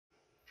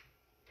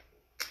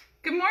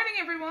Good morning,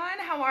 everyone.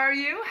 How are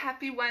you?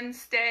 Happy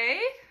Wednesday.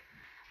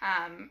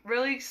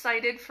 Really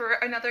excited for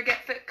another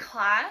Get Fit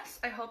class.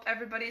 I hope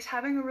everybody's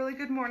having a really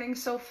good morning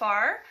so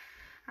far.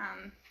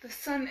 The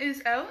sun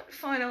is out,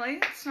 finally.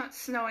 It's not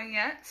snowing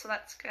yet, so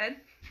that's good.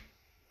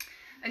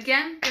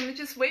 Again, gonna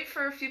just wait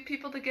for a few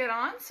people to get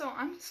on, so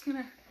I'm just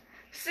gonna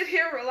sit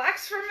here,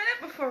 relax for a minute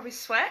before we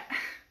sweat.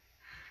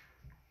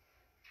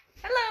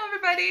 Hello,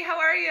 everybody. How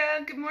are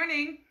you? Good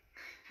morning.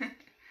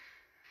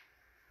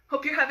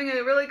 Hope you're having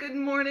a really good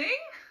morning.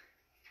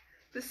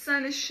 The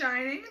sun is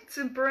shining. It's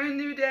a brand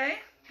new day.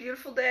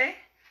 Beautiful day.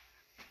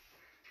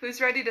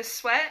 Who's ready to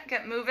sweat?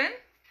 Get moving.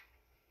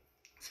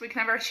 So we can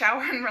have our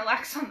shower and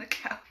relax on the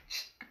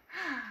couch.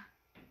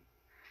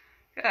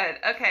 Good.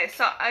 Okay,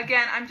 so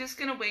again, I'm just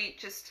going to wait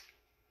just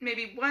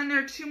maybe 1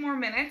 or 2 more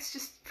minutes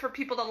just for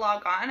people to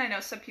log on. I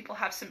know some people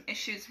have some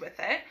issues with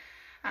it.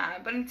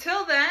 But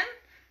until then,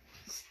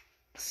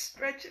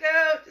 stretch it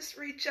out. Just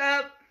reach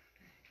up.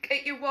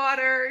 Get your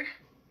water.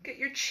 Get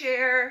your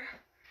chair,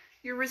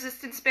 your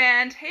resistance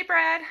band. Hey,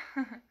 Brad.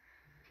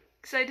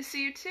 Excited to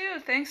see you too.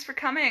 Thanks for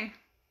coming.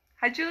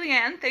 Hi,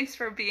 Julianne. Thanks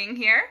for being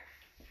here.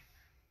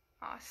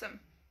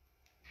 Awesome.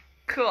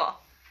 Cool. All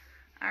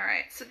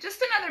right. So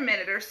just another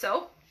minute or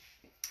so.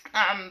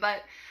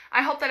 But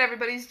I hope that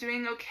everybody's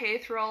doing okay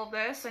through all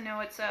this. I know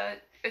it's a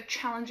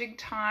challenging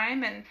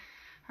time, and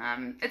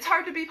it's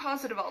hard to be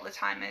positive all the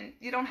time, and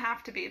you don't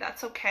have to be.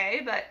 That's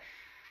okay. But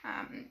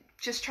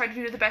just try to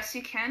do the best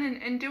you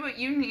can and do what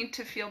you need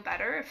to feel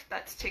better. If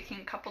that's taking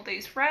a couple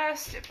days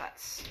rest, if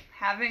that's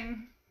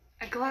having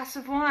a glass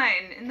of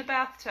wine in the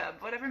bathtub,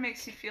 whatever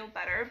makes you feel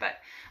better. But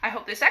I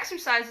hope this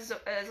exercise is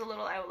a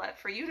little outlet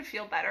for you to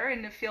feel better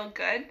and to feel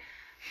good.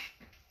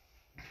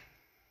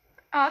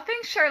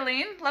 Thanks,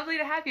 Charlene. Lovely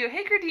to have you.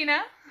 Hey,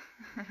 Gardina.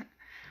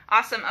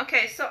 Awesome.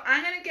 Okay, so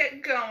I'm going to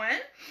get going.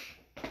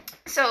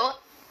 So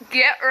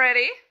get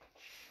ready.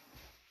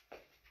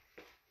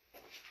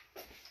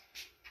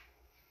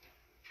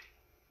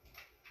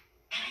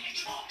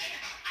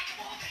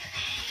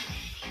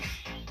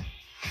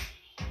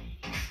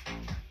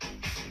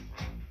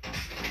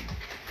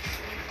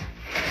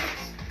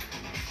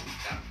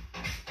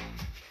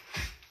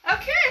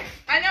 Okay,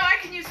 I know I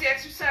can use the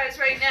exercise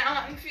right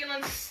now. I'm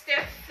feeling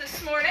stiff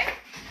this morning.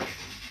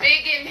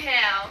 Big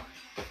inhale.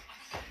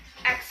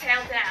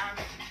 Exhale down.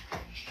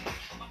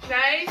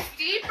 Nice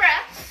deep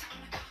breaths.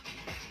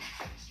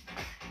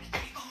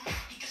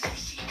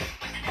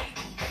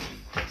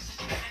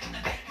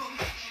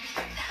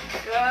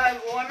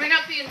 Good, warming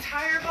up the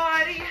entire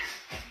body.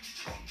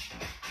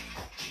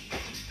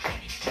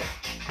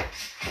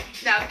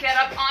 Now get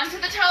up onto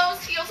the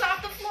toes, heels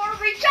off the floor,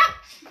 reach up.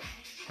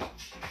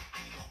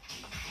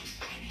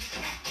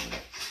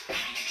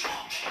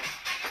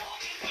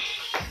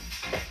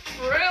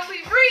 Really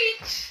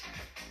reach.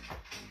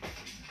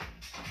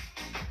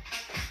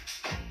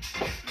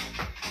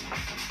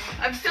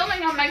 I'm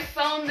filming on my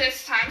phone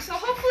this time, so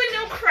hopefully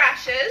no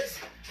crashes.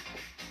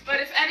 But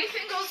if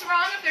anything goes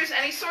wrong, if there's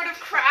any sort of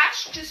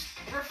crash, just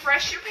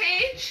refresh your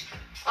page.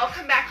 I'll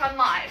come back on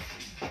live.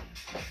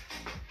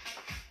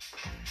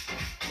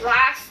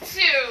 Last 2.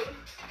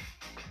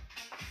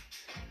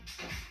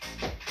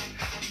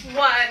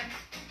 1.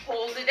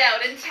 Hold it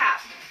out and tap.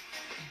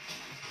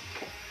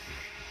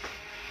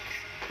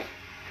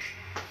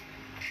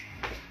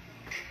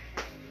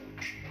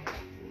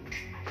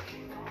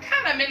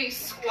 Kind of mini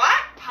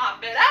squat.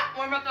 Pop it up.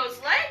 Warm up those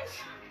legs.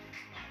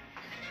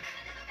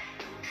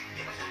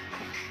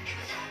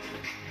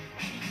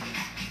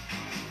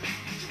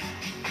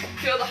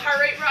 Feel the heart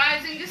rate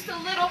rising just a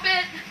little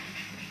bit.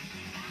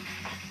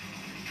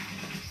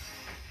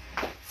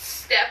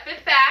 Step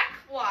it back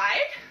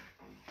wide.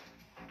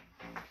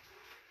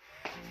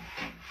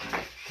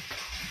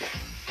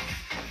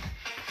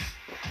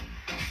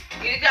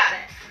 You got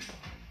it.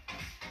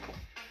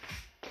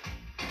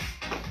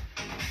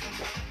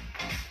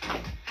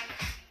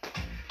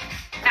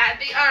 Add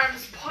the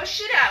arms,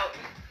 push it out.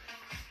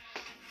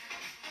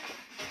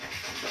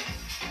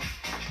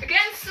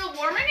 Again, still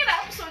warming it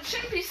up, so it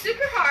shouldn't be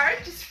super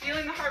hard. Just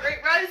feeling the heart rate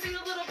rising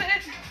a little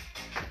bit.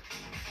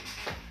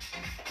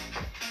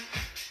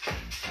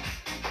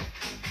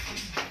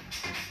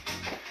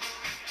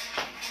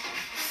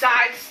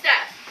 Side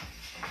step.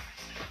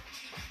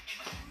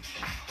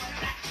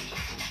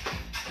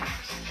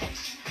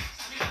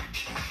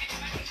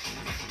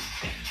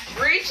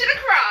 Reach it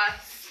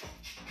across.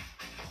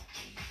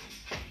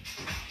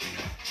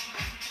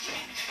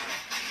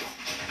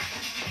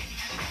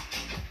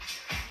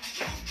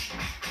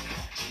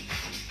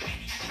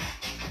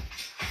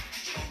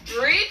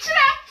 Reach it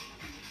up.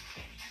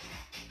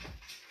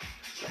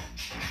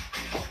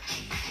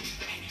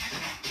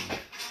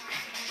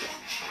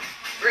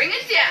 Bring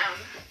it down.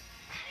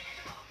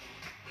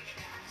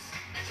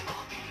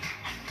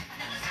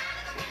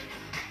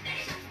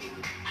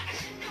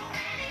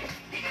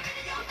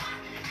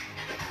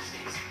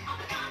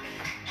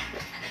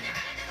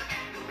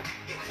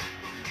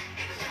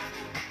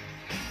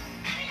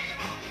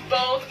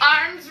 Both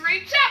arms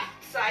reach up,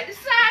 side to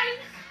side.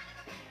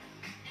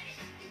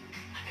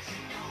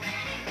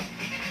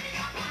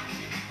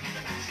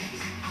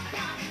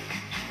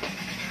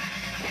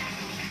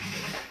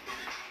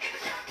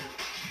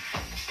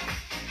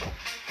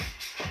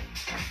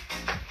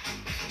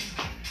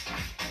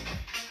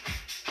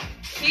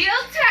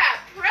 Heel tap,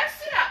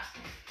 press it up.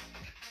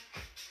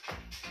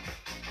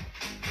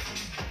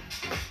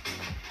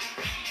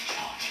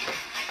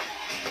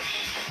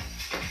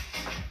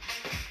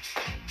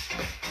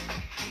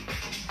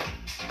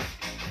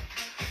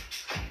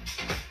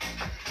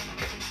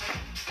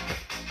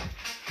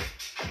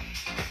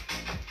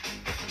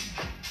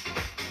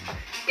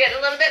 Get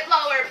a little bit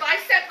lower,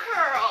 bicep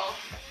curl.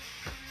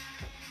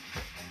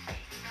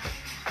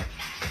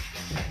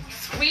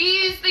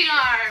 Squeeze the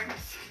arms.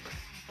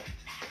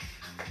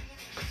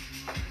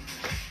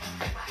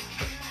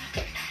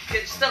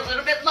 Get just a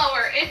little bit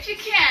lower if you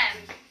can.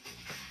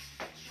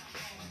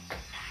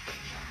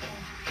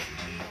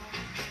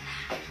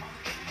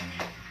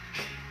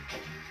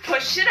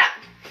 Push it up.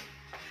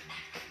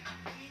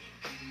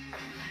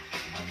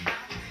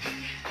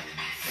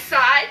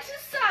 Side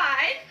to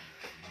side.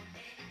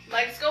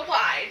 Legs go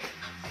wide.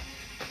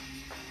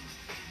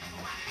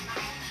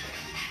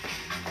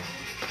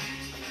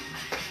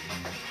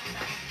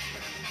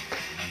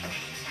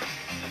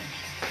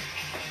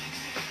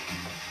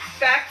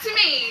 Back to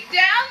me,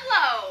 down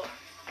low.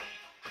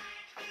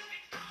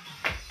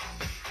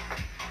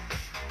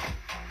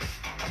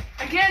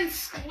 Again,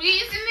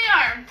 squeezing the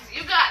arms,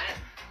 you got it.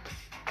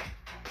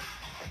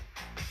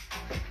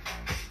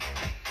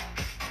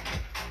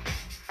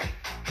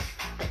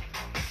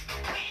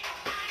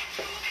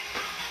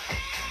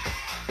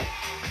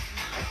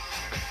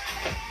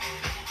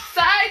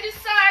 Side to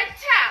side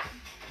tap.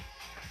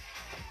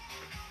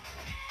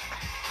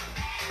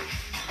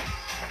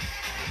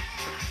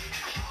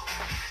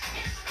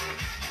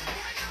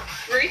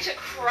 Reach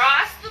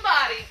across the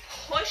body,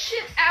 push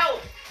it out.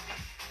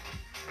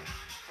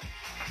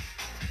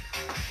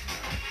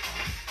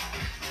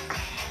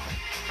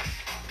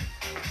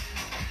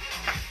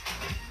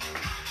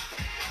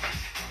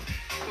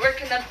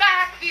 Work in the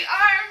back, the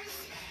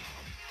arms.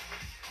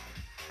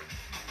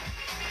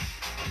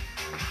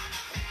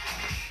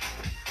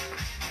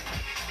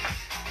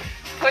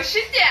 Push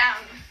it down.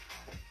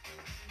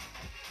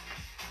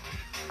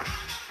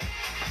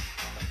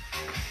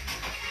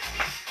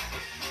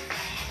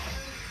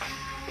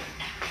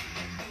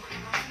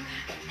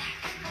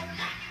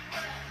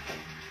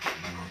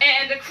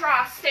 And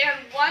across, stay on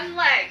one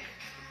leg.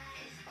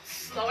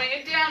 Slowing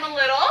it down a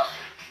little.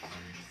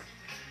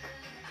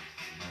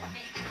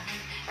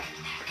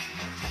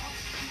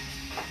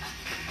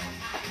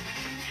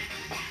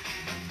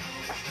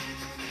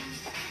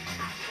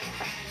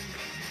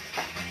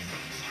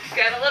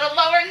 Get a little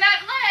lower in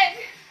that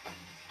leg.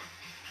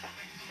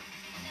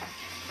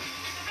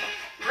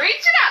 Reach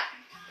it up.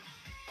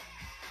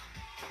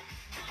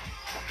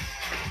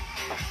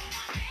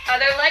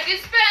 Other leg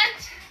is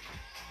bent.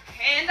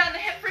 Hand on the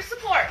hip for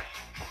support.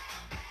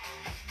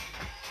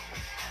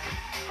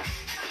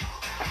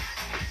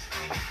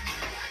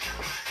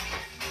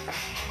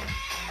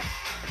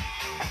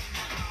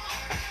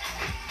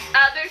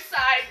 Other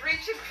side,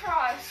 reach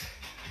across.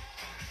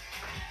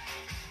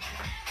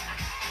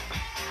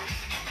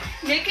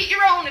 Make it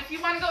your own. If you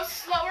want to go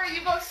slower,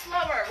 you go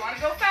slower. Want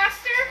to go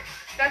faster?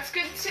 That's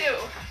good too.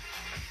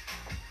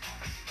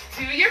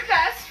 Do your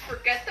best,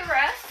 forget the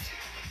rest.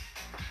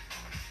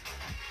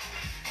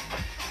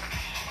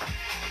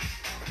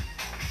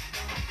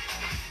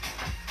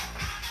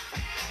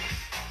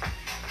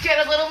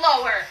 Get a little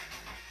lower.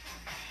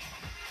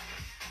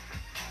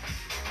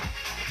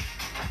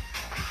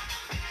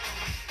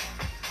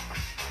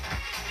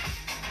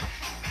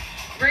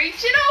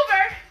 Reach it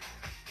over.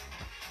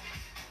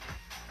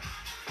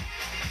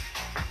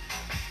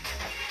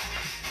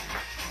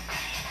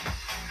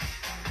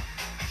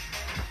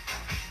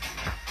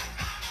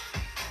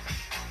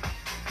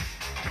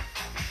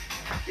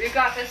 You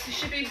got this. You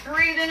should be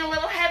breathing a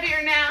little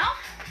heavier now.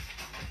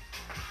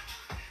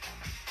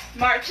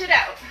 March it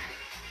out.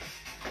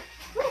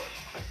 Woo.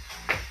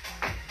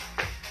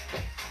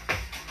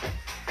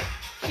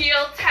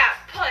 Heel tap,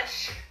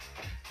 push.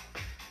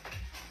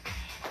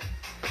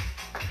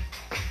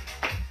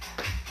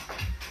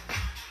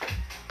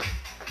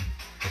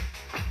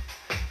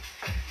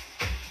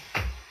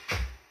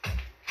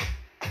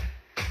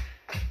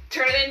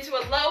 Turn it into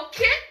a low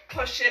kick,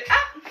 push it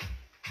up.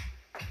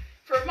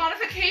 For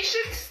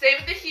modification, stay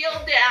with the heel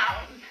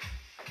down.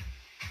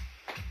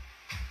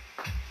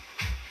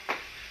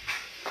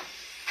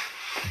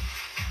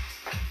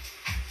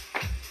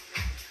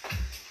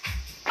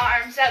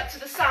 Arms out to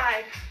the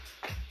side.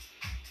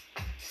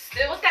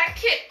 Still with that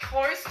kick,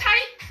 core is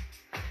tight.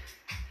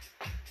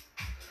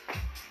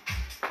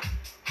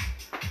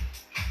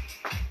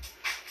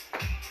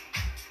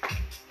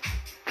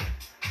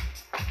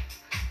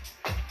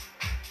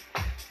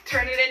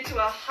 Turn it into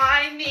a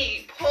high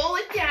knee, pull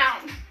it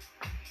down.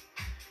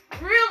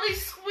 Really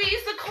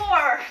squeeze the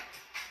core.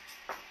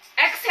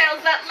 Exhale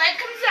as that leg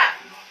comes up.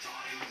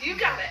 You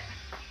got it.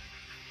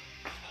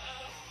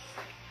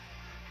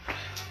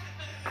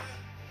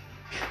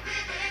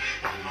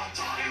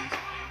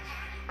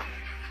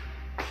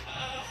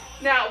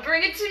 Now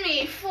bring it to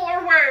me,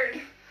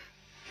 forward.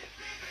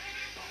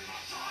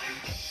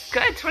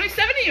 Good,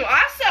 27 of you,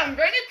 awesome,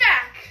 bring it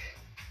back.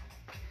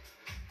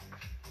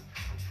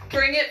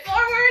 Bring it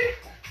forward.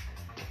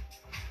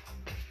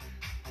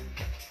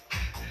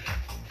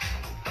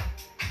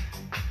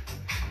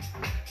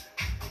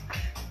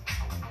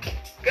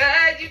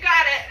 Good, you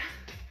got it.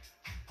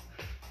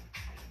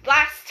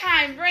 Last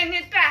time, bring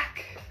it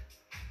back.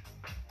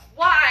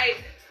 Wide.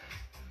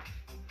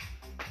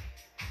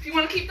 If you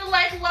want to keep the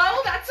leg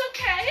low, that's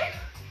okay.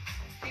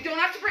 You don't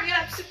have to bring it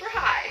up super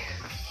high.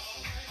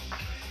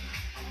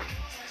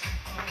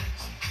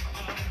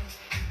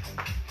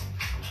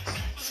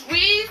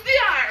 Squeeze the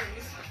arms.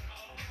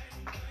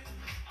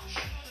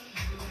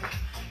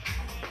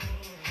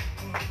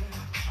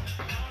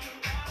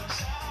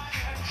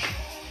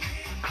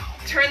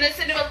 Turn this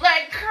into a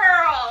leg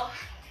curl.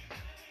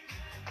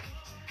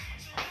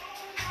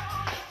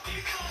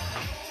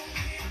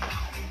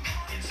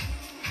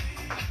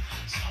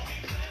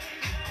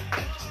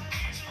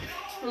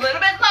 A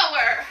little bit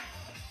lower.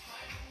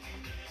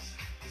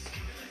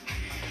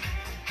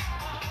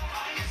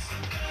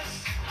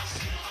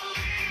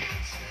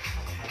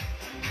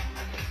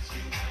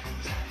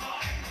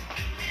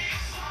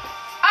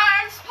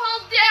 Arms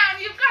pulled down,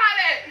 you got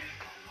it.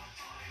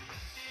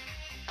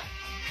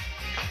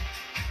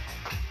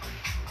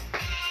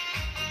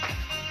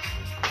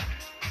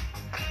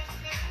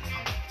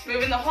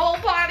 Moving the whole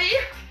body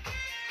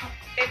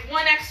in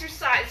one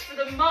exercise for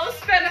the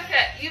most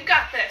benefit. You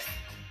got this.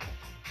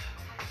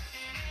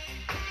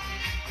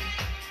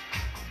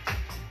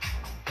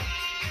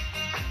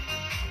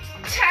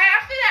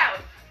 Tap it out.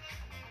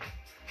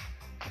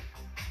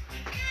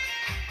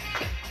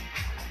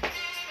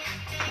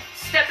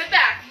 Step it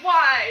back,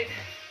 wide.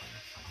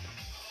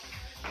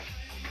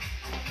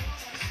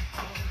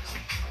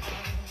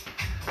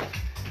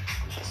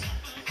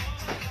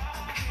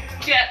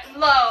 Get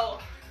low.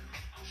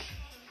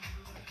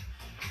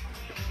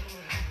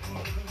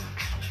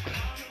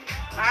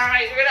 All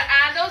right, you're gonna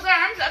add those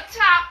arms up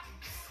top.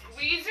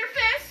 Squeeze your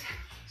fist.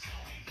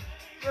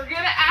 We're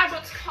gonna add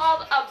what's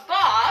called a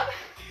bob.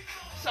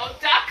 So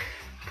duck,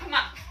 come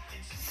up.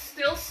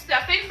 Still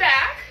stepping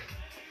back.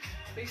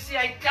 You see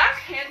I duck,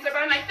 hands are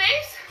by my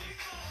face.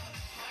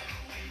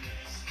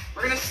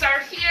 We're gonna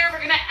start here.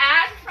 We're gonna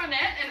add from it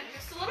in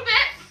just a little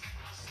bit.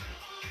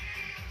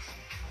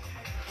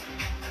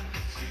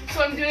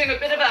 So I'm doing a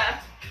bit of a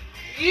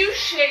U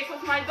shape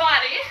with my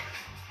body.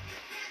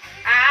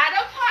 Add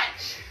a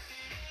punch.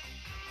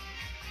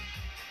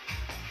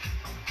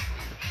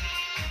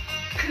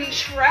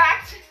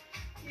 Contract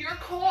your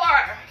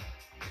core.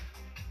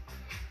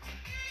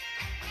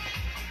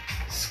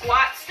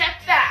 Squat,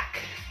 step back.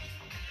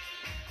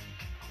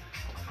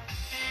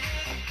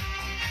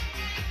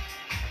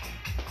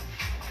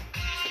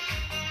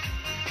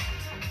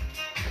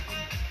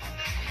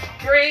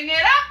 Bring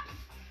it up.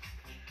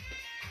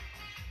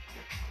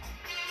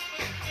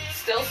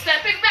 Still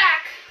stepping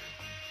back.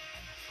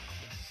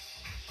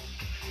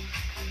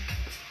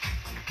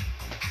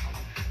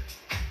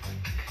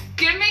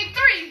 Give me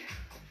 3,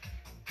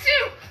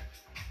 2,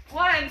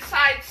 1,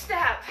 side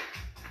step.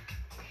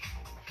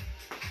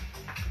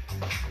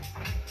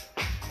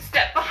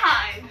 Step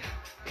behind.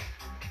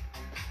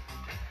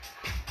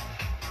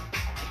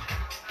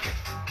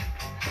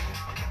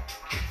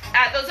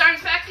 Add those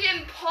arms back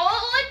in, pull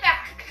it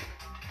back.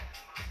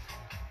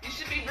 You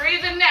should be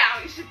breathing now,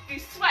 you should be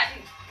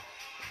sweating.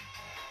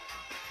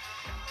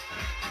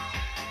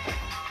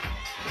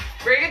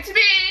 Bring it to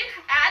me,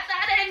 at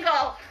that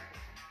angle.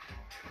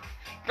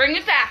 Bring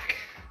it back.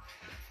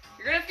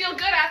 You're gonna feel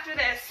good after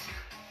this.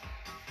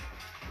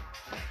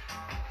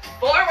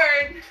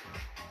 Forward.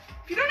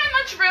 If you don't have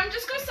much room,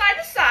 just go side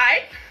to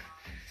side.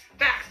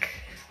 Back.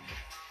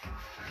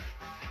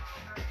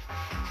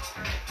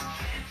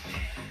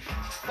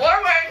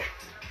 Forward.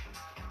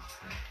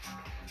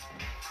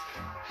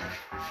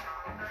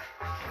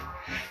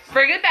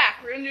 Bring it back.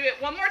 We're gonna do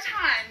it one more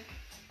time.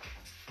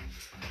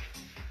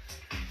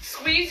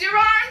 Squeeze your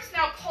arms,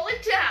 now pull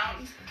it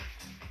down.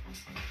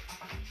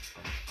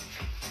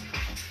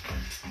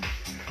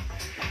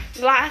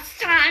 Last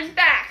time,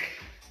 back.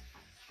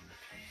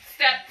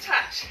 Step,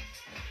 touch.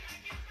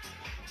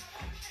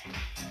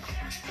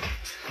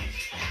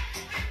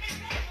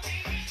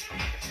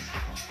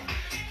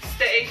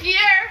 Stay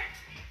here.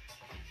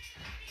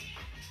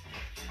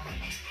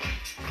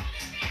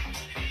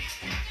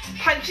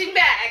 Punching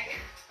bag.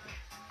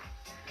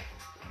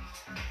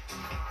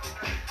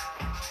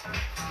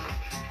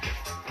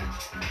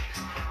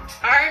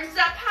 Arms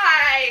up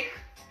high.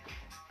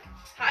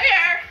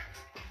 Higher.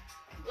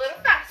 A little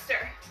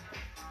faster.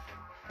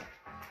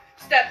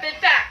 Step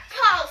it back.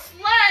 Pulse,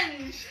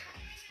 lunge.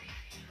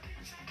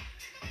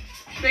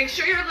 Make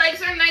sure your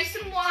legs are nice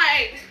and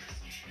wide.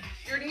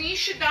 Your knee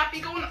should not be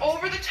going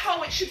over the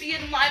toe. It should be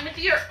in line with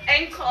your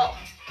ankle.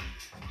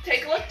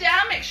 Take a look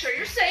down. Make sure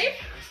you're safe.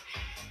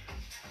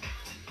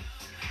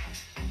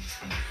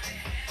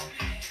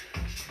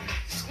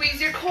 Squeeze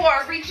your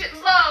core. Reach it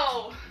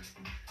low.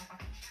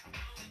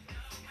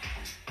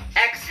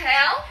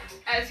 Exhale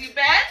as you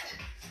bend,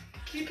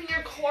 keeping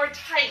your core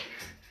tight.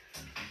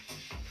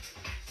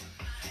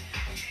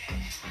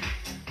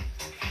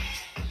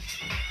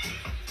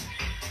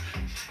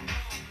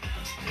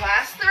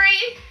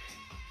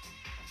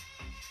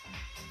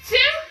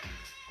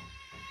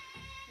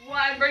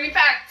 bring it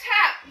back,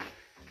 tap.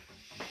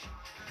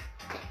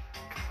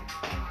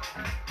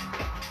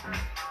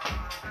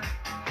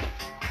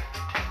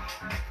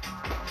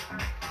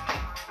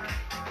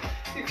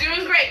 You're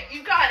doing great,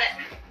 you got it.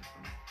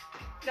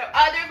 Now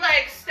other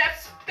leg,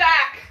 steps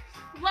back,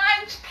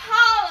 lunge,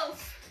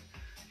 pulse.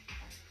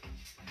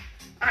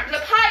 Arms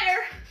up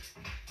higher.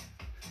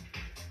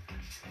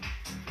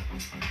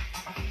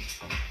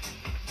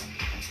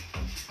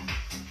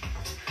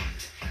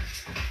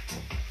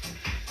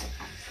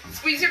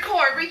 Squeeze your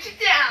core, reach it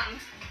down.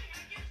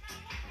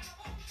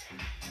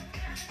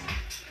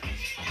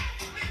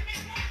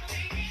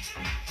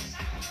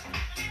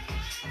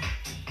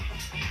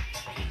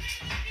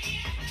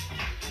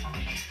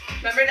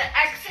 Remember to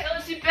exhale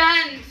as you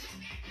bend.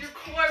 Your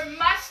core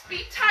must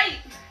be tight.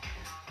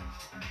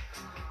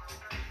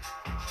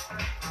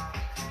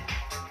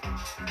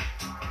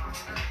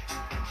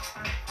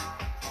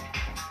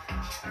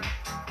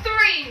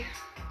 Three,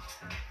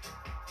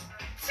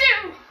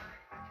 two,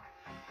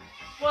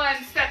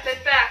 one. Step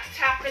it back,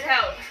 tap it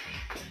out.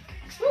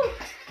 Woo.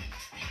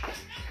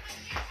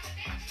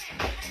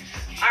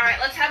 All right,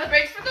 let's have a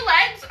break for the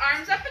legs.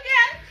 Arms up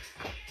again.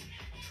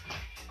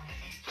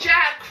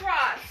 Jab,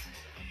 cross.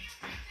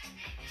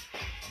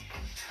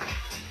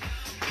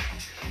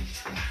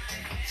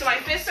 So my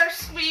fists are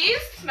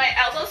squeezed, my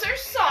elbows are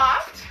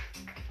soft.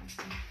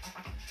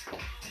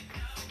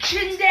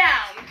 Chin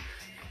down.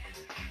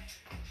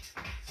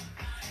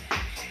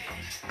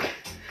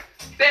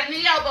 Bend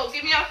the elbow,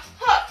 give me a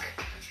hook.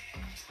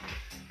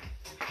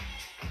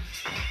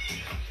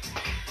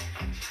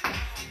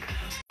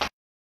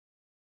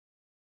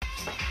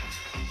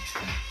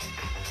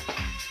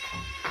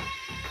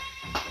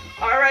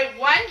 All right,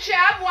 one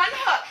jab, one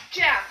hook.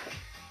 Jab,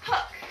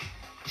 hook,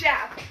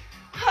 jab,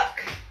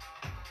 hook.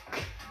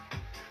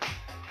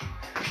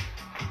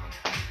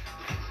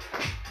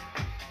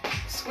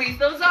 Squeeze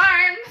those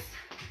arms.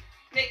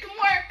 Make them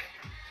work.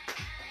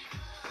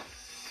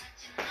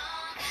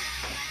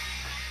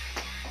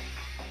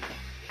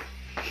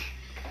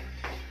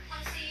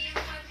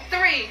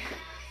 Three,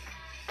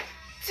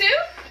 two,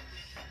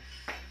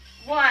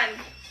 one.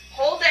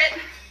 Hold it.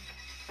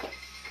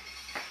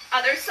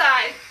 Other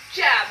side.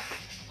 Jab,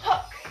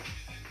 hook.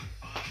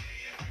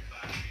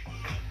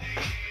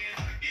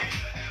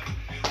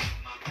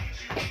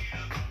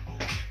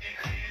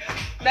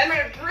 Remember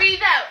to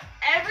breathe out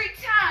every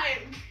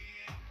time.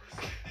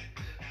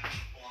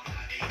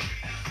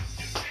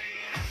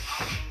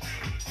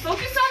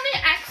 Focus on the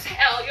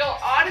exhale. You'll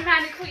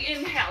automatically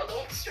inhale.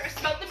 Don't stress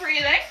about the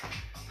breathing.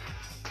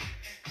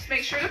 Just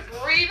make sure to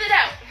breathe it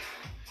out.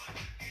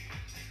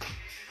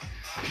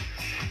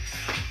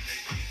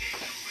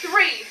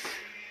 3,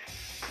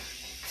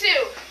 2,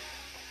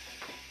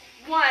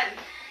 1.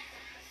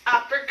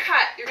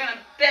 Uppercut. You're going to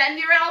bend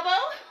your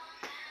elbow.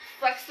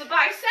 Flex the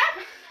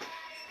bicep.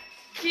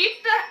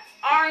 Keep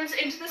the arms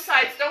into the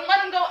sides. Don't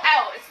let them go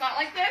out. It's not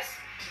like this.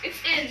 It's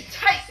in,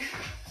 tight.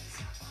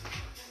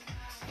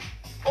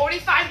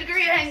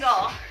 45-degree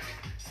angle.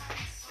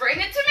 Bring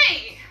it to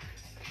me.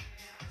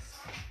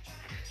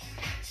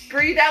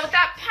 Breathe out with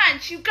that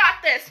punch. You got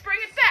this. Bring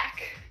it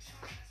back.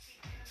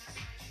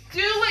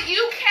 Do what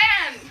you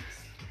can.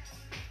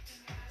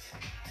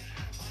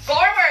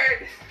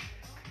 Forward.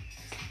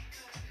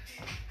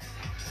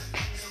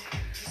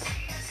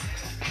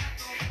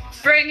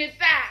 Bring it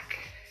back.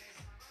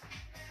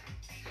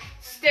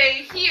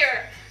 Stay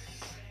here.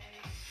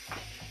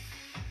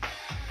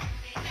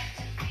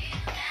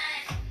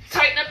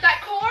 Tighten up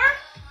that core.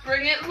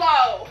 Bring it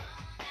low.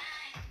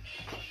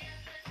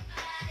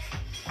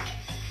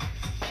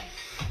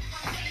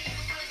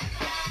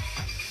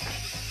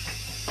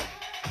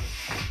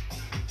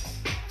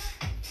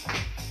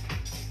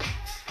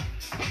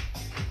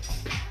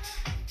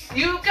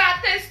 You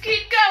got this.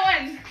 Keep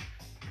going.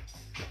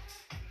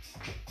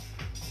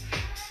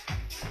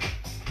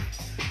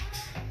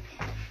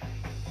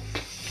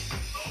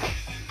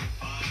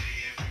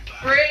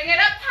 Bring it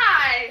up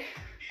high.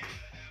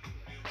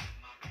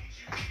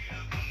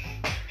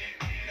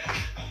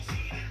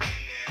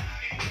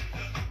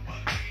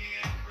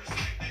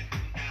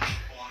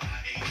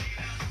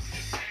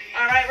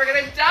 All right, we're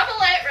gonna double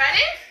it.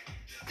 Ready?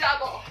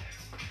 Double.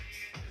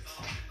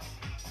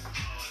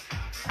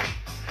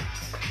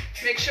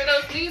 Make sure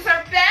those knees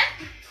are bent.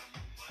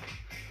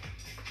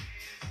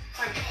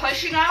 I'm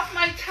pushing off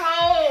my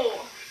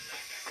toe.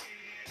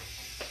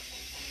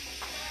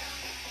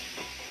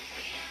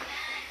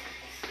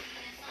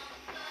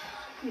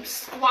 I'm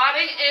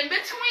squatting in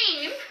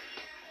between.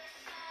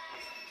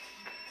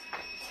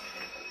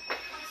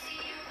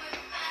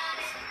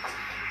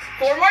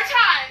 Four more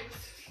times.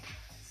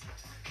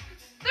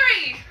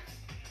 3,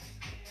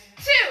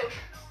 2,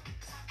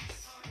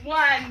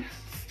 1.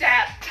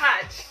 Step,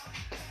 touch.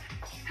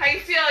 How you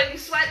feeling? You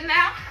sweating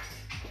now?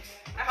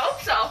 I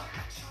hope so.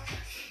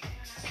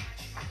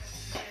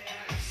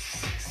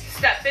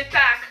 Step it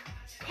back.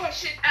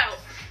 Push it out.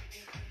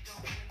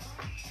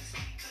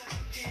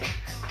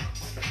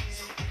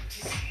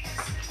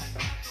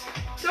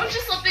 Don't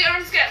just let the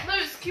arms get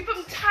loose. Keep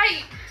them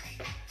tight.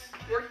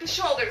 Work the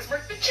shoulders,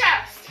 work the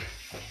chest.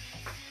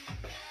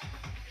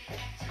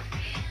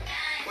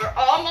 We're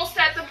almost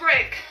at the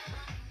break.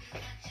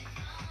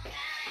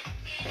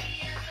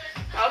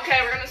 Okay,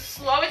 we're gonna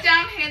slow it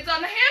down, hands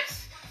on the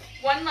hips.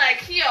 One leg,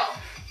 heel,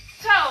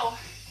 toe.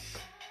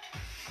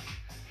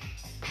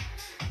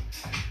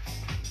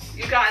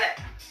 You got it.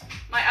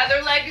 My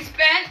other leg is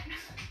bent.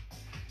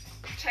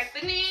 Check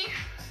the knee.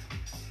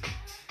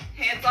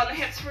 Hands on the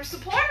hips for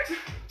support.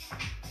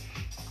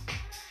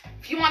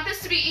 If you want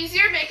this to be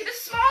easier, make it a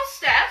small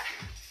step.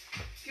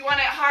 If you want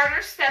it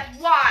harder, step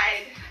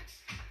wide.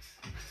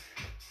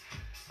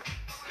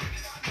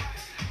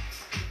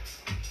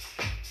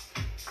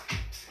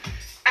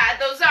 Add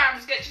those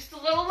arms, get just a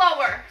little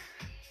lower.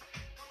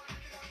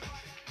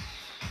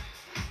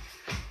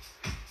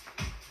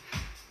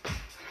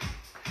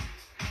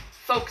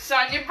 Focus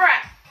on your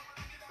breath.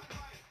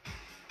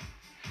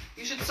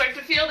 You should start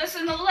to feel this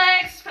in the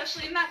legs,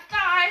 especially in that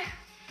thigh.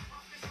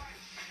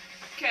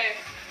 Okay,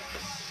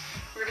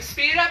 we're gonna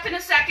speed it up in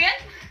a second.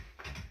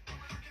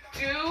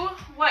 Do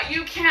what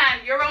you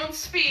can, your own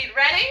speed.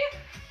 Ready?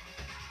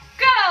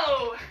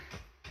 Go!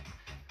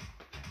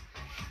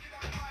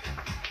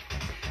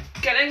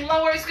 Getting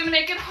lower is gonna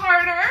make it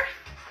harder.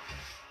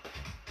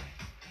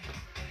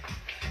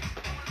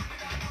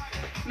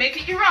 Make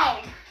it your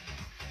own.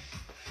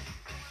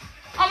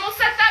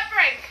 Almost at that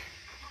break.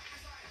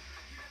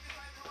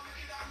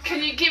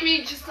 Can you give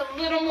me just a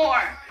little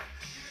more?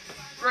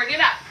 Bring it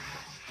up.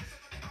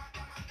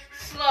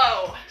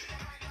 Slow.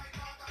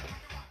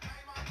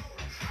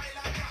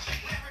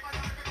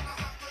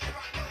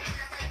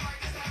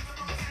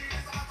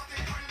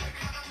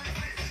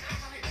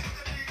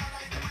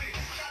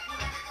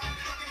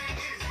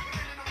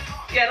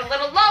 Get a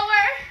little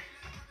lower.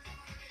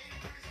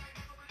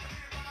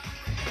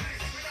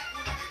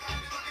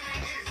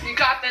 You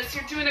got this.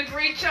 You're doing a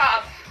great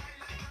job.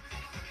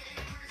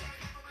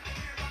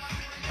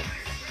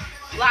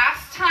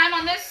 Last time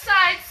on this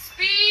side,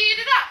 speed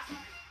it up.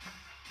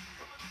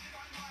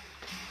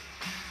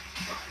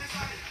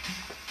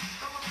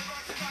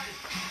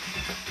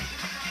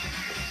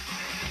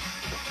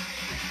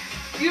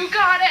 You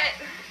got it.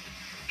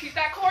 Keep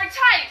that core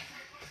tight.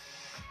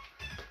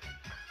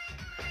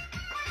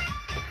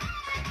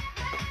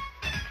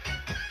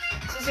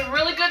 This is a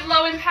really good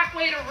low impact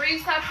way to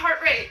raise that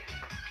heart rate.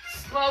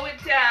 Slow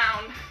it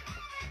down.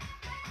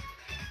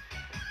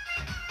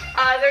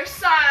 Other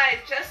side,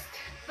 just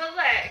the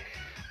leg.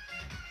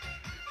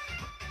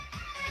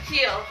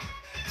 Heel,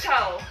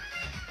 toe.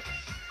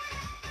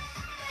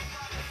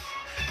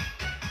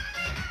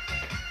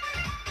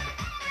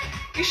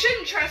 You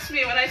shouldn't trust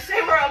me when I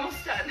say we're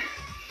almost done.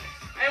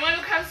 Anyone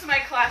who comes to my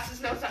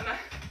classes knows I'm a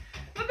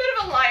bit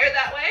of a liar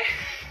that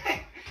way.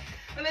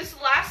 And this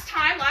last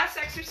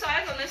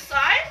exercise on this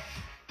side,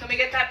 then we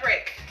get that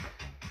break.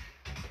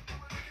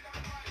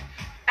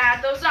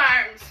 Add those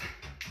arms.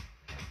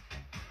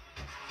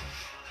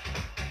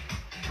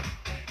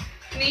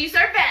 Knees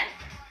are bent.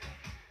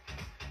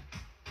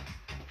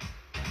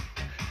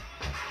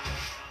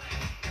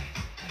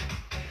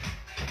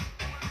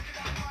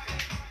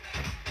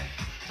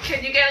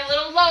 Can you get a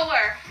little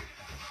lower?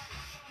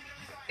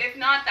 If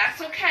not,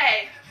 that's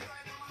okay.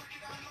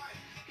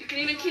 You can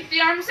even keep the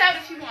arms out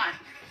if you want.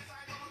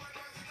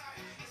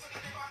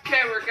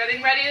 Okay, we're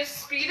getting ready to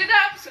speed it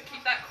up, so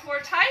keep that core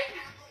tight.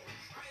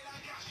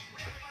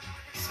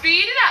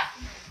 Speed it up.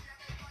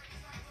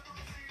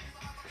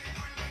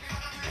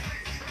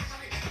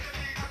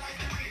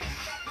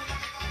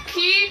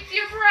 Keep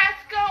your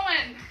breath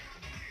going.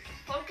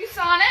 Focus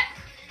on it.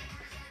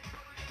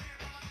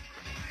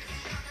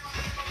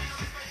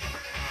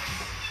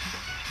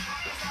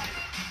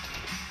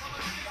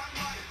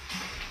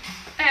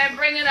 And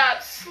bring it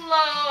up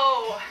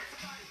slow.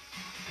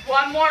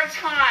 One more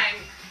time.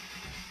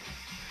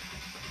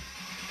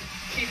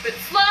 Keep it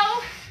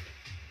slow.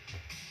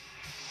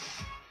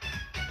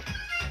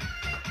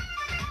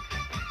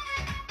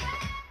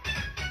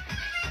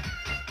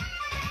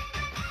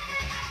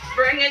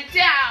 Bring it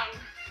down.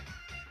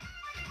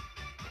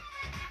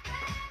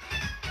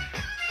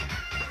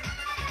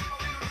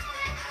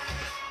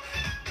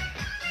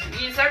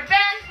 Knees are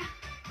bent.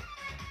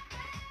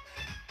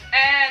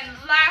 And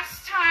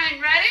last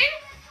time, ready?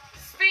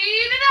 Speed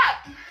it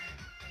up.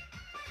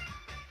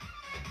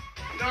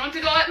 You don't have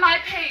to go at my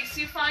pace.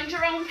 You find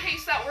your own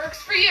pace that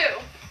works for you.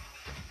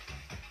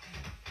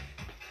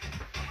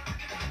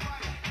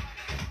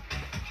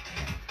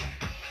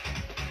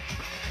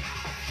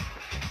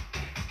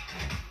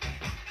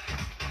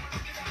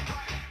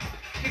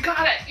 You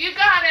got it, you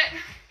got it.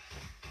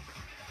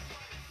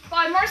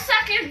 5 more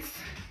seconds.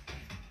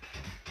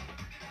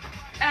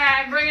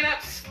 And bring it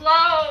up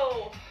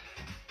slow.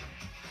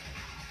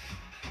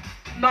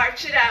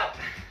 March it out.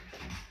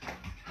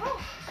 Whew.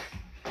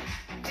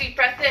 Deep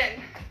breath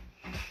in.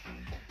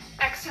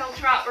 Exhale,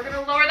 drop. We're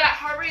gonna lower that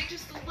heart rate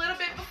just a little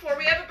bit before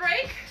we have a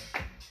break.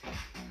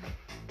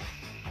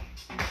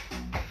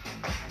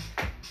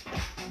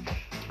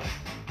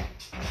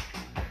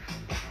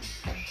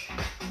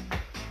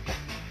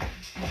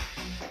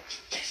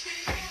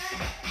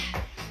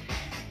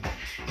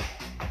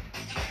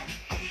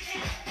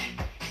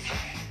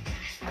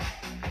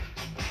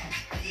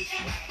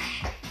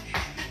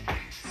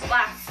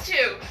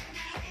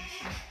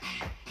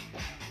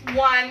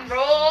 1,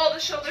 roll the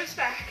shoulders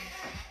back.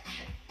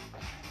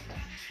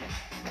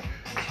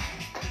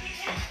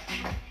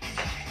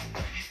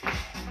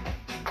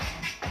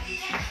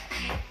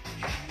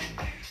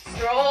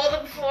 Roll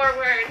them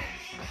forward.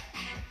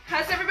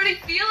 How's everybody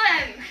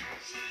feeling?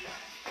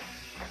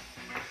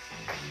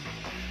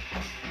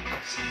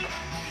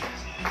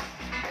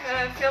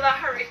 Good, feel that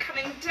heart rate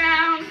coming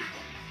down.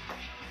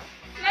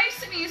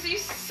 Nice and easy,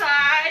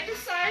 side to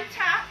side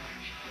tap.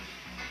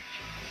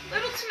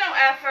 Little to no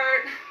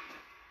effort.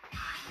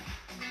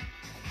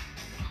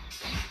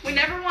 We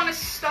never want to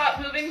stop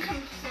moving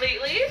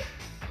completely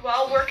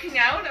while working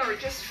out or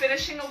just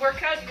finishing a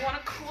workout. You want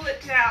to cool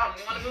it down.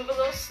 You want to move a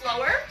little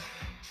slower.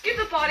 Give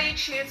the body a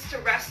chance to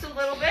rest a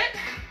little bit.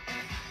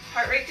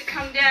 Heart rate to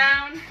come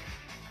down.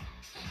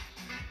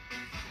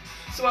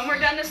 So when we're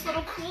done this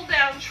little cool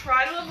down,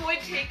 try to avoid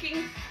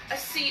taking a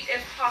seat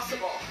if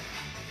possible.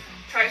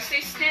 Try to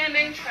stay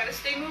standing, try to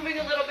stay moving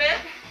a little bit.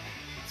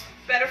 It's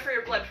better for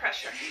your blood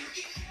pressure.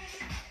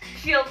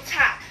 Heel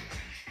tap.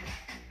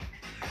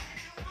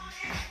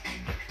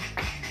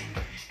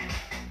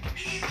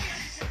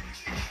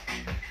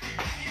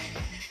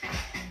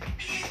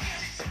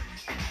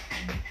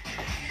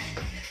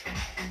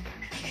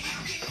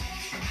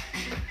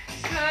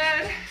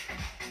 Good.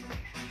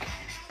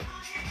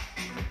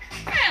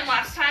 And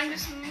last time,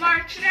 just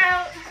march it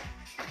out.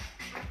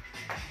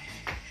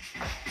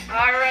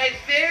 All right,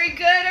 very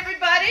good,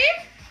 everybody.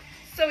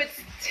 So it's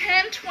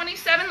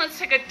 10:27. Let's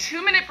take a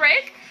 2-minute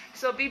break.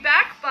 So be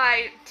back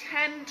by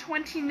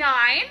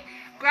 10:29.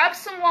 Grab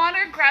some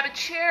water, grab a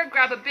chair,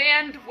 grab a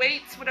band,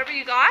 weights, whatever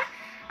you got,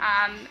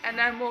 and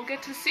then we'll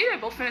get to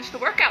seated. We'll finish the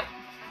workout.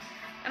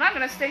 And I'm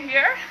gonna stay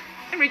here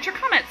and read your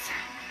comments.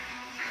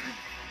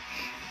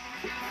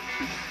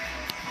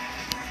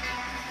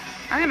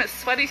 I am a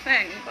sweaty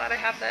thing. Glad I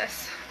have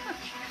this.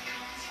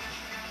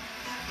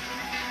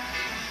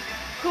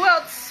 Who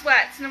else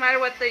sweats no matter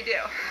what they do?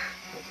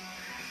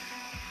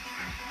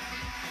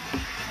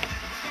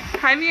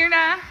 Hi,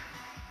 Mirna.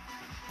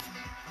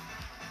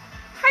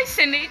 Hi,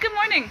 Cindy. Good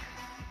morning.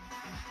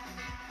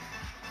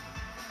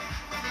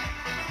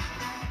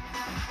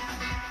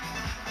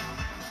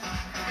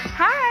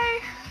 Hi.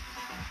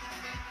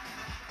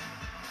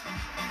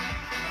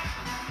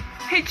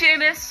 Hey,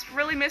 Janice.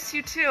 Really miss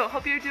you too.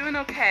 Hope you're doing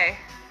okay.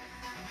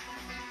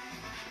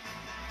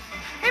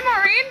 Hey,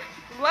 Maureen.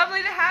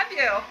 Lovely to have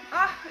you.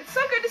 Oh, it's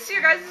so good to see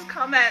your guys'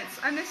 comments.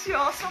 I miss you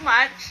all so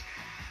much.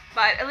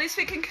 But at least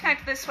we can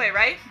connect this way,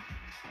 right?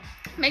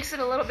 Makes it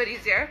a little bit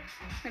easier.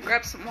 And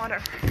grab some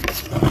water.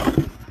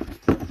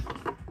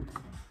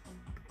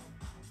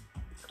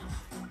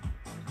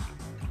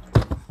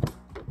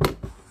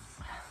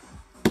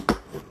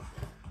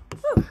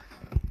 Whew.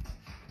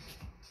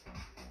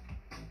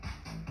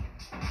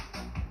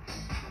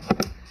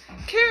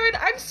 Karen,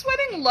 I'm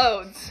sweating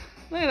loads.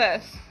 Look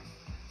at this.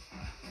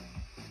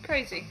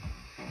 Crazy.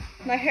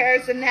 My hair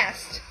is a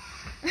nest.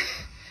 I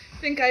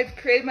think I've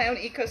created my own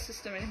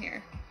ecosystem in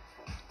here.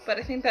 But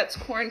I think that's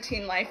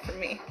quarantine life for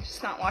me.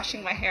 Just not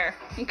washing my hair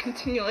and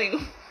continually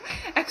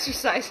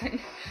exercising.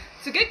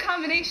 It's a good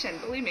combination,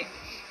 believe me.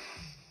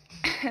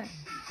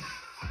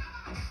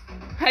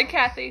 Hi,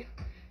 Kathy.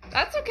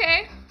 That's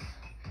okay.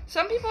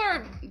 Some people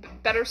are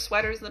better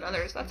sweaters than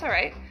others. That's all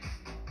right.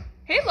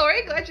 Hey,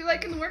 Lori. Glad you're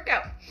liking the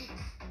workout.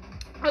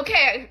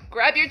 Okay,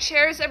 grab your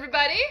chairs,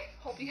 everybody.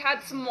 Hope you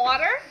had some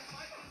water.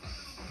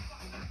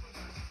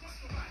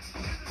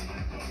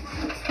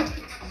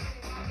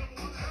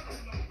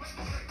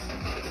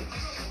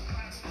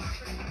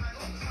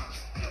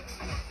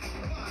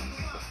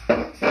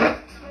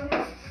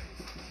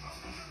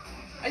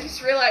 I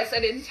just realized I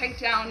didn't take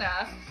down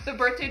the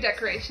birthday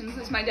decorations.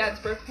 It's my dad's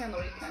birthday on the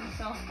weekend,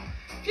 so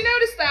if you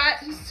notice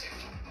that, just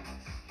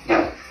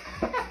yeah.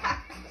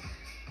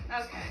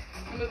 Okay,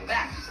 I'll move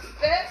back just a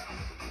bit.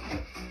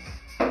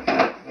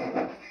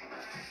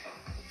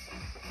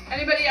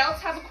 Anybody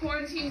else have a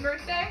quarantine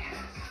birthday?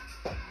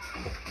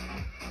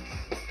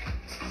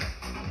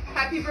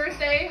 Happy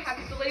birthday,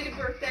 happy belated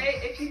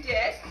birthday. If you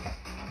did,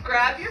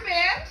 grab your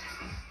band.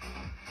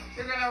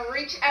 You're gonna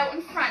reach out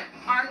in front,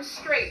 arms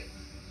straight.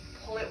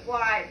 Pull it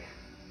wide.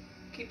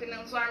 Keeping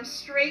those arms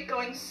straight,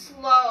 going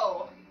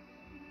slow.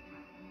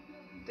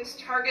 This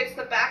targets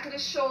the back of the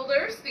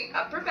shoulders, the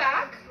upper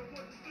back.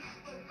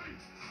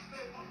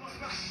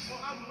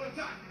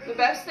 The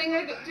best thing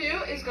to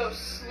do is go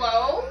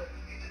slow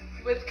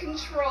with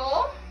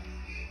control.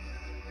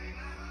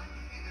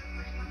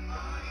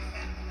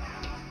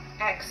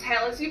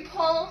 Exhale as you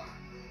pull.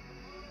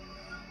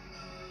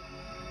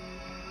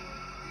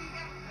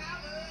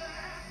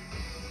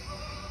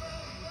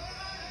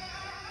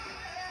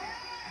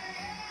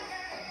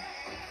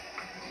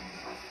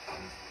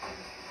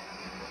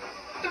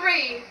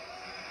 Three,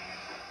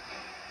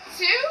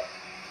 2,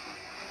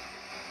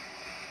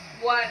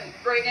 1.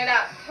 Bring it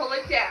up, pull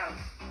it down.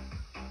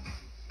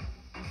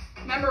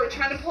 Remember, we're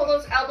trying to pull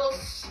those elbows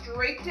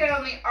straight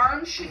down. The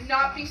arms should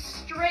not be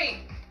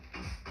straight.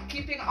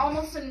 Keeping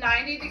almost a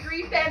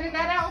 90-degree bend in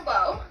that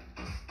elbow.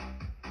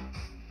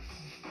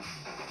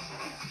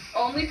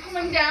 only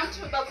pulling down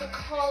to about the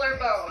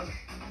collarbone.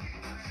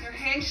 Your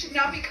hands should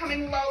not be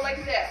coming low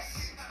like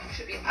this. You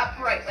should be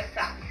upright like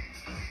that.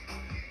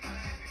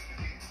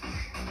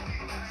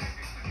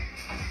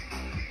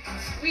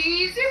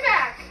 Squeeze your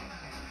back.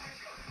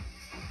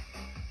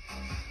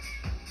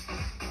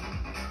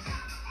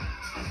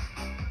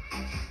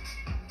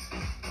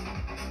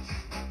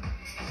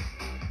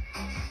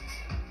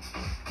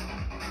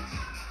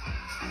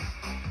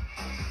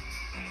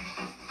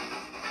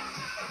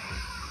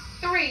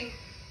 Three,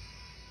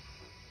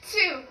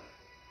 two,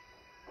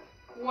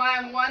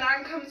 one. One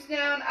arm comes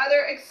down,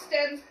 other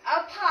extends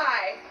up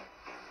high.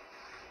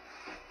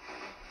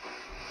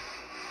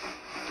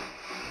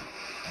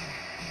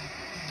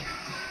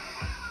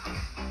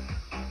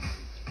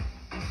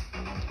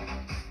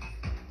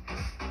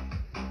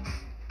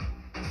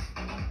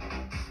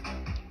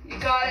 You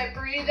got it.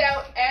 Breathe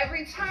out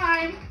every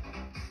time.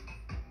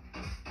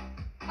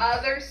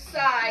 Other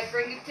side.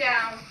 Bring it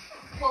down.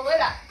 Pull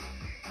it up.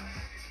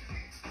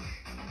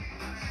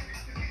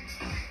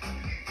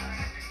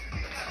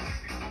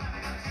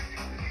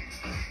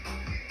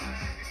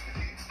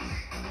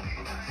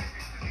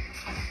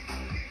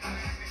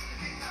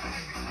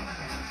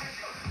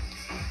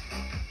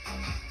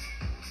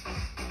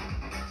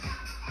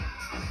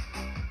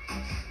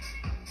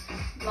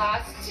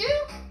 Last two.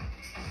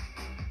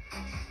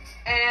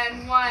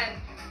 And one.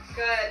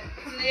 Good.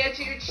 Come to the edge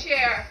of your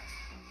chair.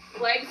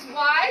 Legs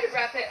wide.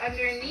 Wrap it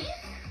underneath.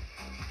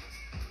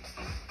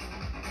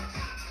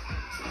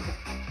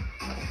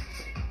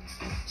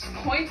 Just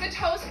point the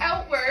toes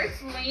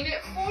outwards. Lean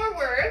it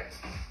forward.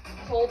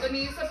 Pull the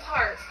knees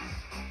apart.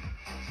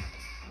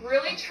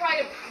 Really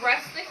try to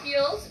press the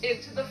heels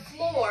into the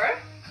floor.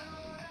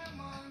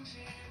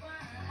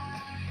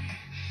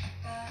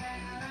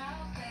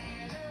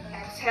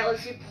 Exhale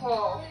as you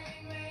pull.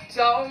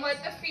 Don't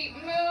let the feet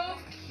move.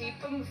 Keep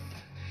them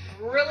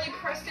really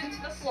pressed into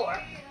the floor.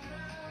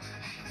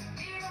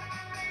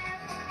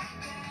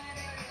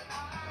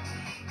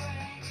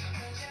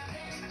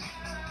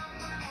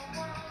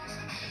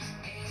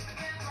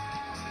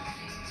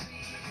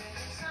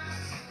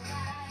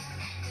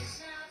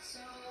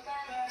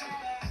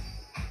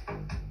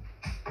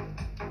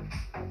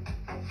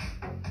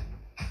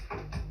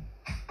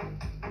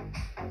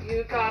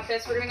 You got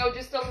this. We're going to go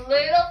just a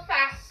little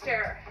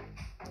faster.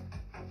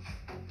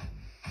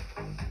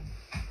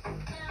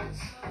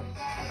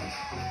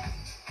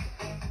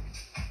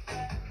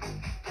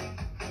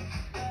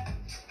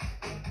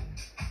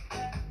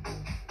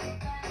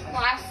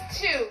 Last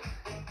two.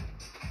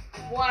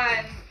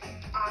 One.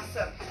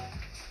 Awesome.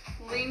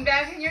 Lean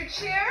back in your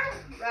chair.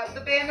 Wrap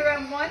the band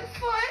around one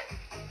foot.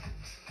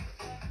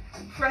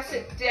 Press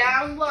it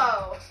down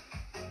low.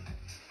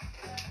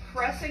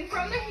 Pressing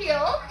from the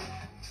heel.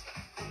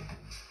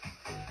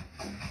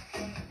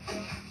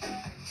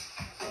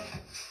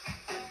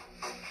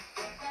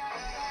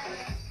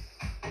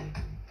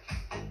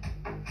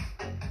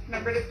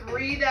 Remember to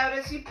breathe out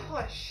as you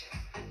push.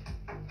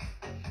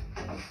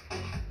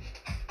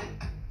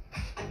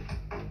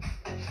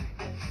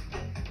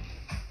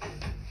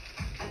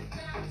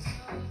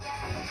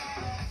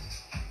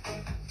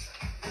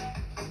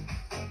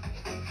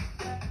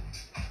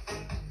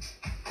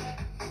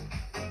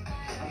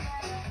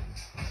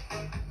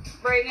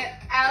 Bring it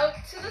out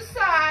to the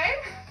side.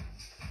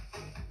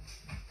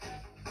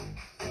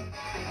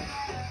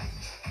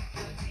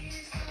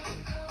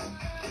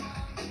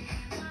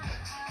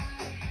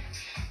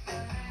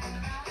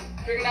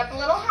 Bring it up a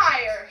little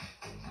higher.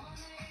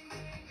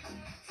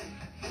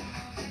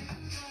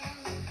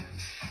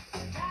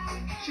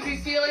 Should be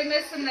feeling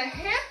this in the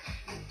hip,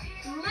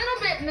 a little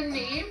bit in the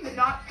knee, but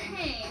not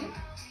pain.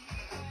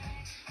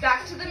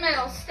 Back to the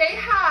middle, stay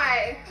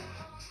high.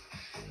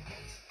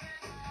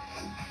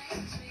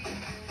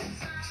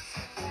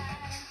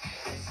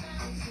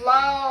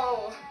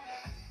 Slow.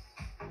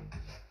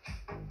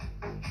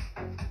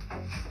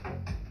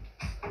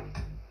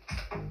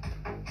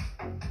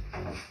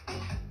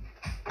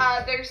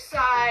 Other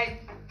side.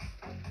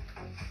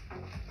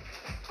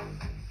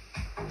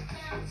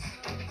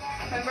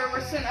 Remember,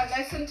 we're sitting up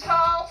nice and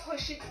tall.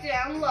 Push it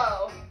down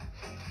low.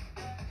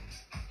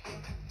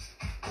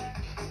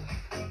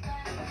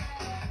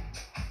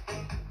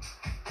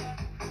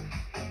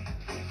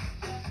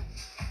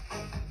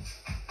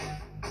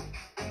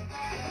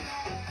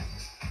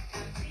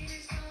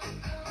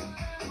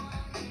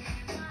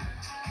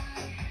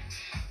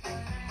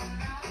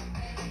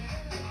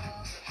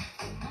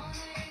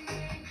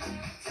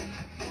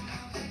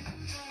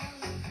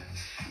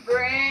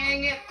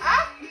 Bring it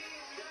up.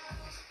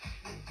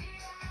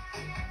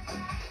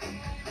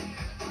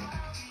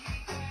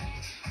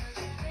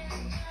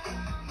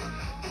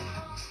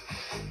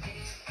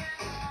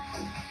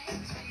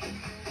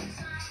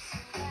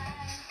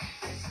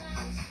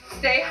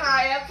 Stay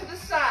high up to the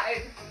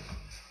side.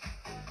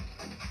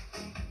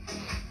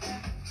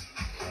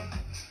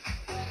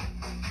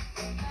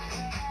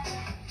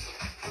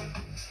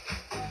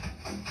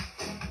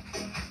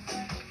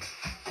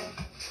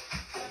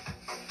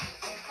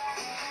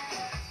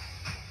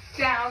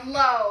 Down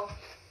low.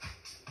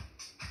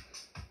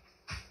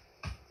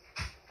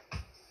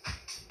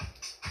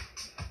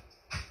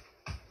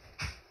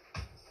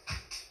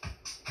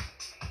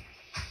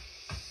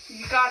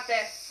 Got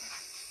this.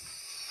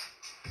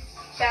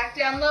 Back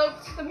down low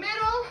to the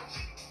middle.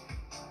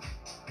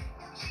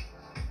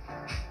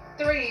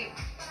 3,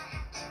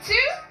 2,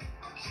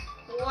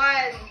 1.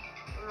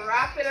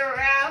 Wrap it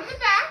around the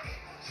back.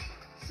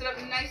 Sit up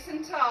nice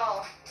and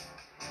tall.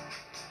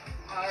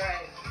 All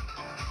right.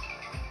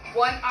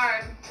 One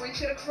arm,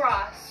 reach it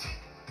across.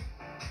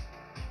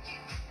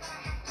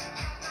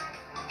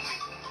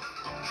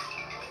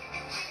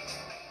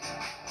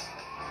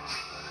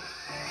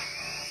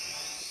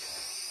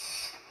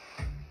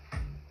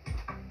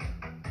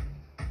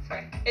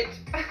 Sorry,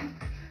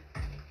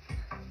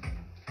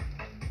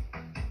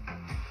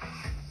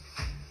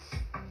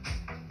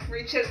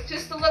 reach it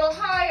just a little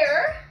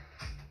higher.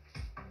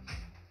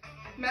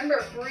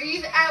 Remember,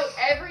 breathe out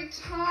every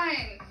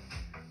time.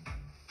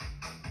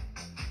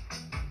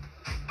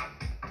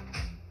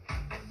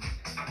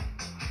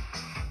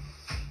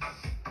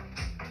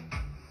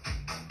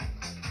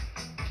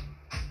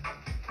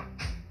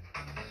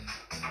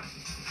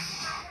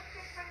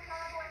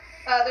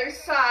 Other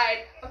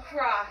side,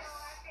 across.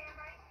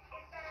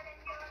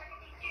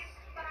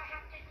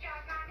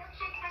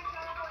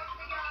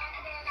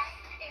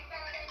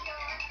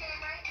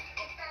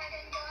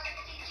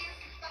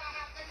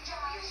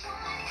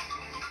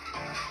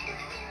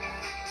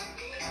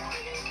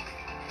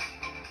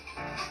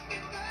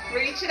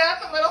 Reach it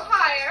up a little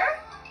higher.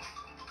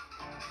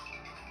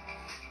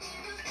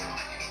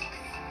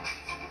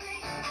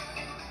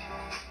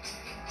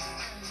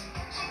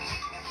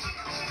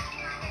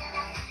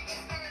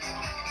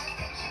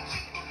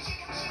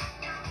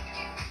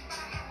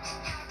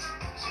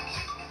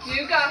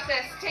 You got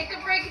this. Take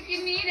a break if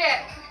you need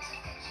it.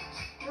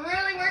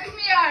 Really working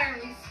the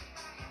arms.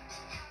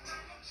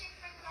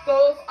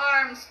 Both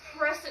arms,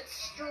 press it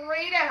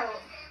straight out.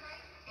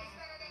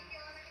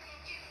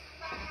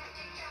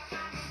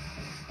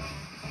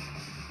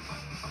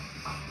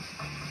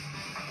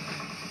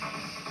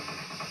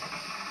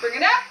 Bring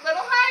it up, a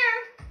little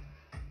higher.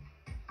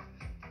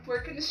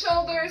 Working the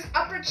shoulders,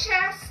 upper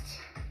chest.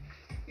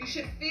 You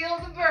should feel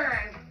the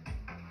burn.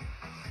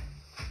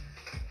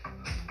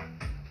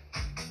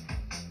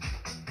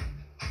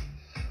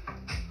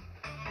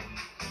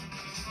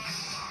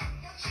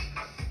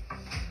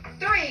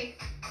 Three,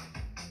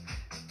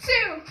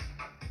 2,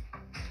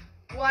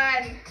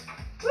 1.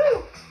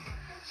 Woo!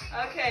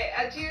 Okay,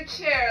 out of your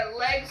chair,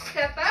 legs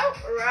step out,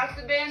 wrap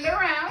the band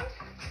around.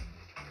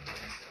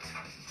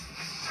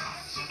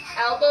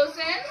 Elbows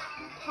in,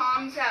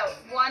 palms out,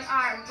 one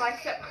arm,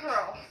 bicep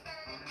curl.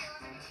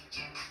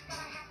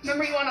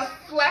 Remember, you want to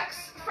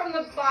flex from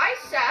the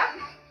bicep.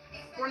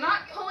 We're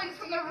not pulling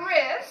from the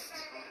wrist,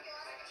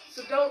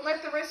 so don't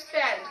let the wrist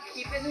bend.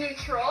 Keep it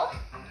neutral.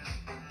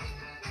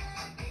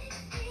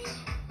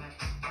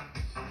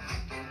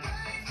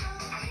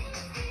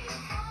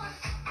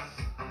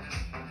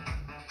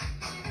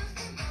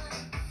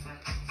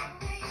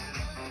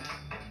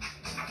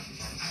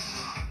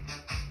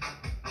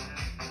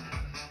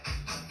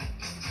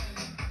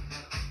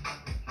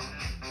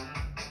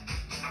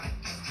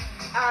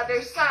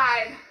 Other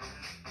side.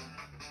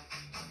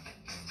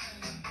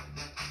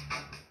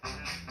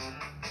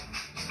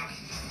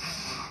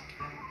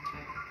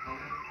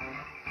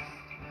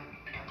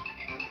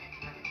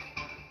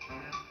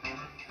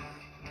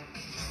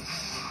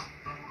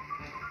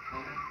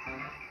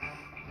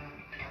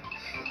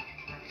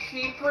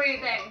 Keep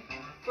breathing.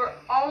 We're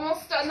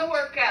almost done the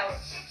workout.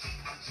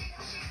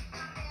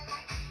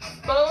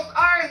 Both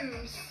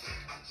arms.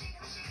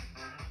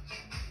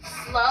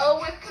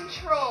 Slow with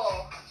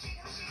control.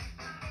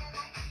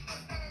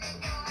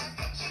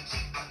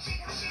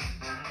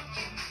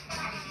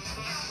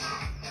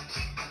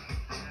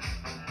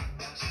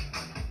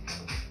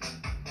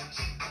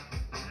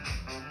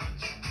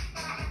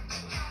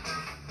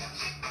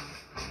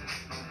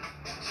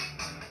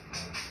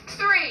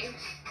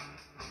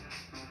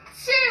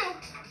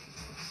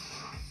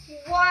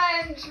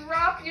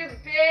 Drop your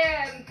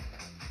band.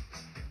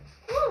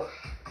 Woo.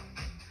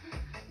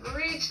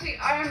 Reach the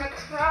arm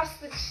across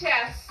the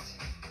chest.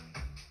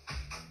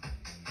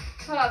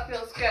 Oh, it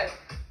feels good.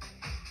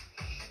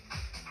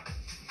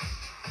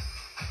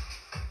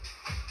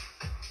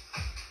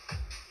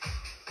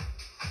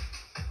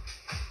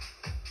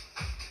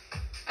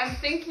 I'm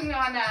thinking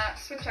on,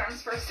 switch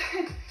arms first.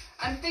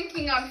 I'm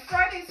thinking on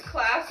Friday's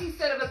class,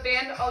 instead of a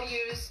band, I'll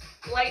use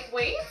light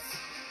weights.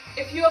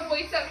 If you have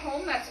weights at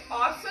home, that's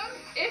awesome.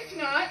 If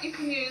not, you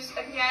can use,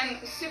 again,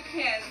 soup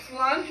cans,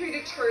 laundry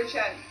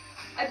detergent,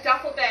 a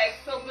duffel bag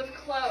filled with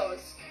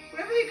clothes.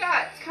 Whatever you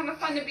got. It's kind of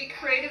fun to be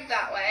creative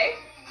that way.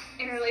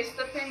 Interlace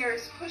the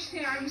fingers, push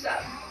the arms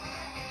up.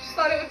 Just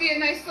thought it would be a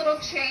nice little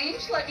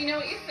change. Let me know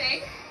what you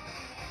think.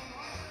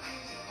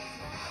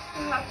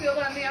 Feel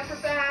it on the upper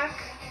back.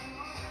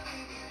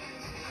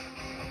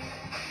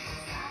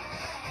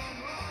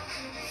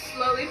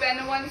 Slowly bend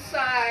to one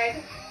side.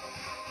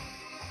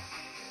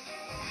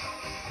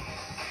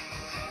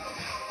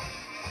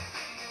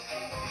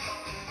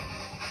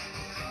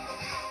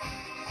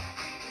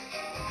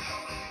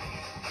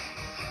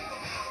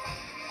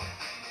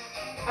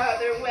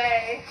 Other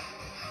way.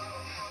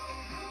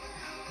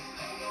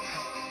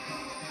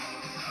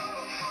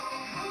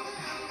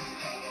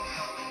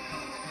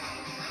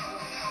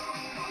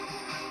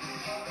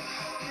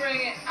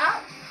 Bring it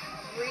up,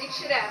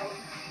 reach it out.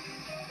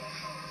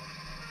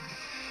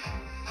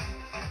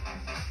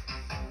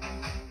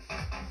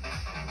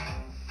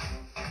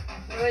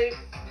 Really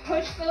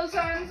push those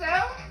arms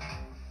out.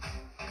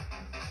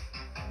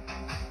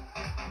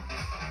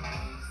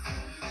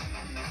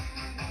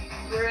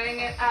 Bring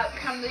it up,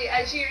 come to the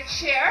edge of your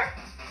chair.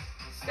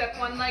 Step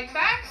one leg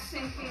back,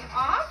 sinking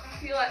off.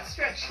 Feel that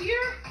stretch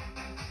here.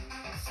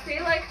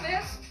 Stay like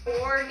this,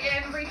 or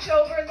again, reach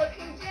over,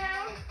 looking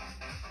down.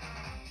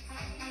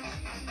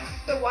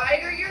 The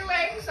wider your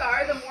legs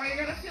are, the more you're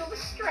gonna feel the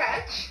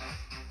stretch.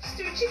 Just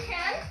do what you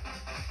can.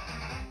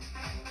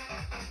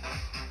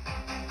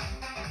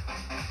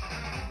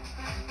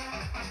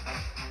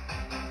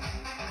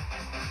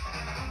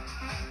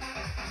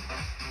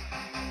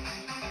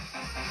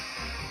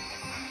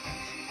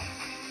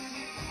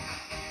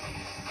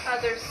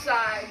 Other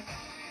side.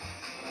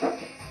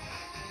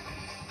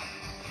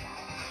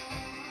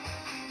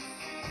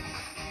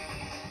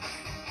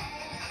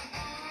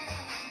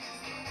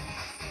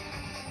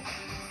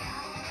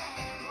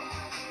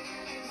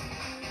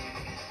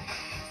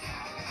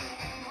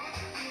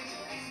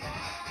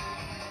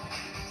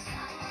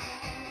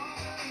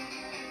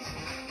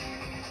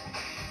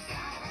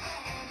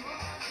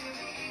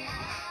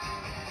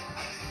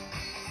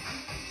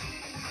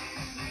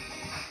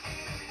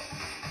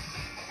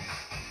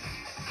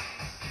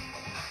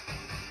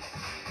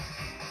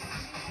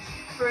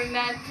 Bring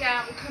that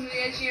down, come to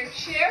the edge of your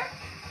chair.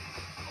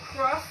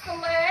 Cross the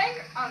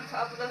leg on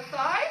top of the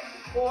thigh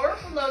or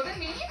below the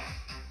knee.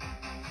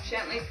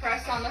 Gently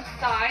press on the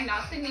thigh,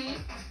 not the knee.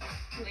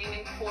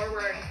 Leaning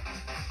forward.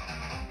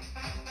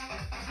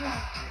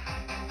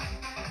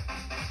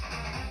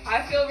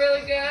 I feel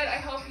really good. I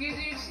hope you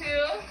do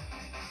too.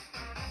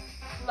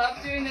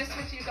 Love doing this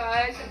with you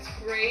guys. It's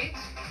great.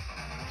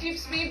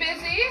 Keeps me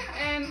busy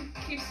and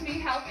keeps me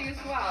healthy as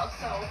well.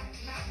 So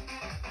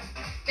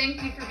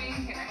thank you for being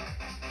here.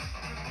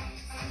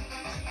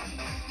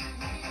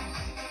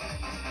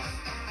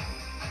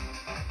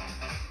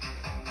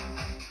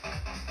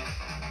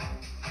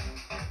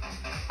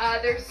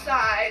 Other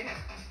side.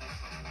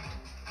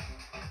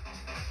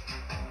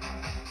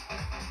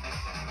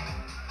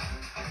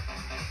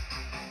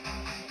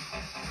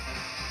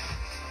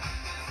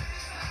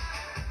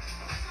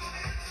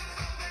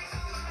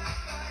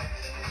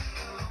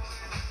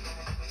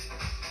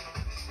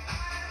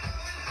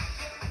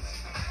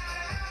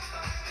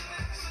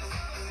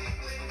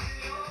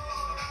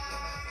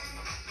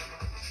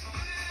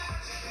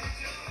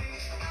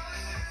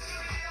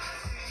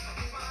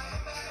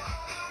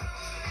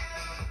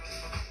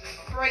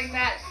 Bring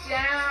that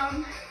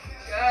down.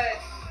 Good.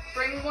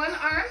 Bring one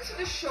arm to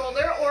the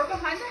shoulder or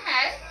behind the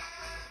head.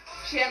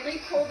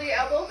 Gently pull the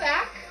elbow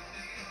back.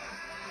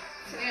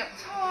 Sitting up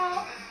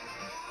tall.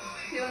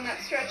 Feeling that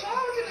stretch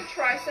all into the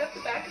tricep, the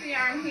back of the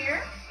arm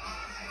here.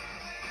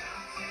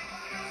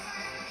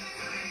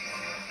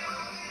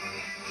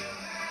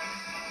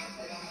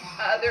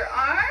 Other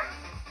arm.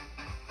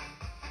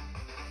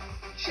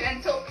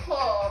 Gentle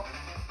pull.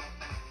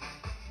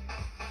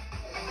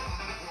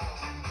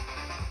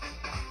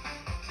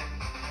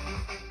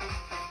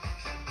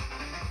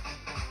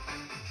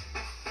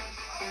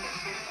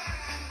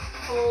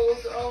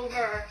 Fold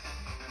over.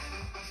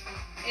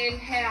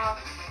 Inhale.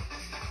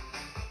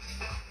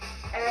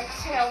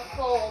 Exhale,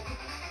 fold.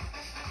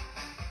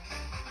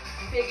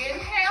 Big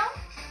inhale.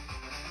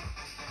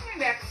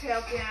 And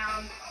exhale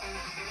down.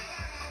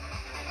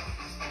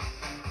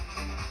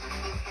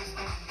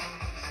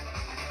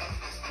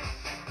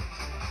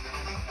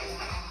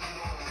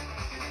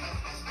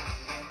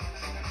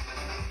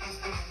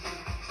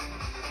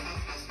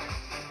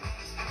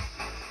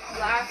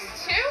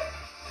 Last two.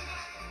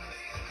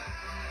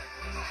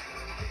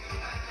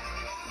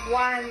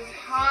 One,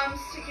 palms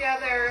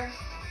together.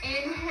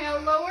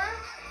 Inhale, lower.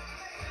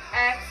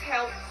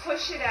 Exhale,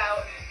 push it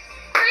out.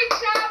 Great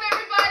job,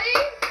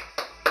 everybody.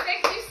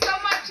 Thank you so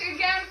much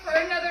again for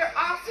another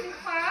awesome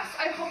class.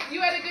 I hope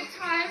you had a good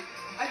time.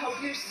 I hope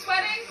you're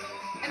sweating,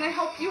 and I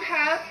hope you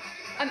have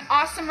an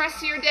awesome rest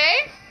of your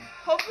day.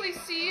 Hopefully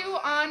see you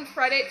on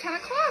Friday at 10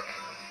 o'clock.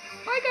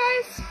 Bye,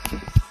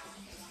 guys.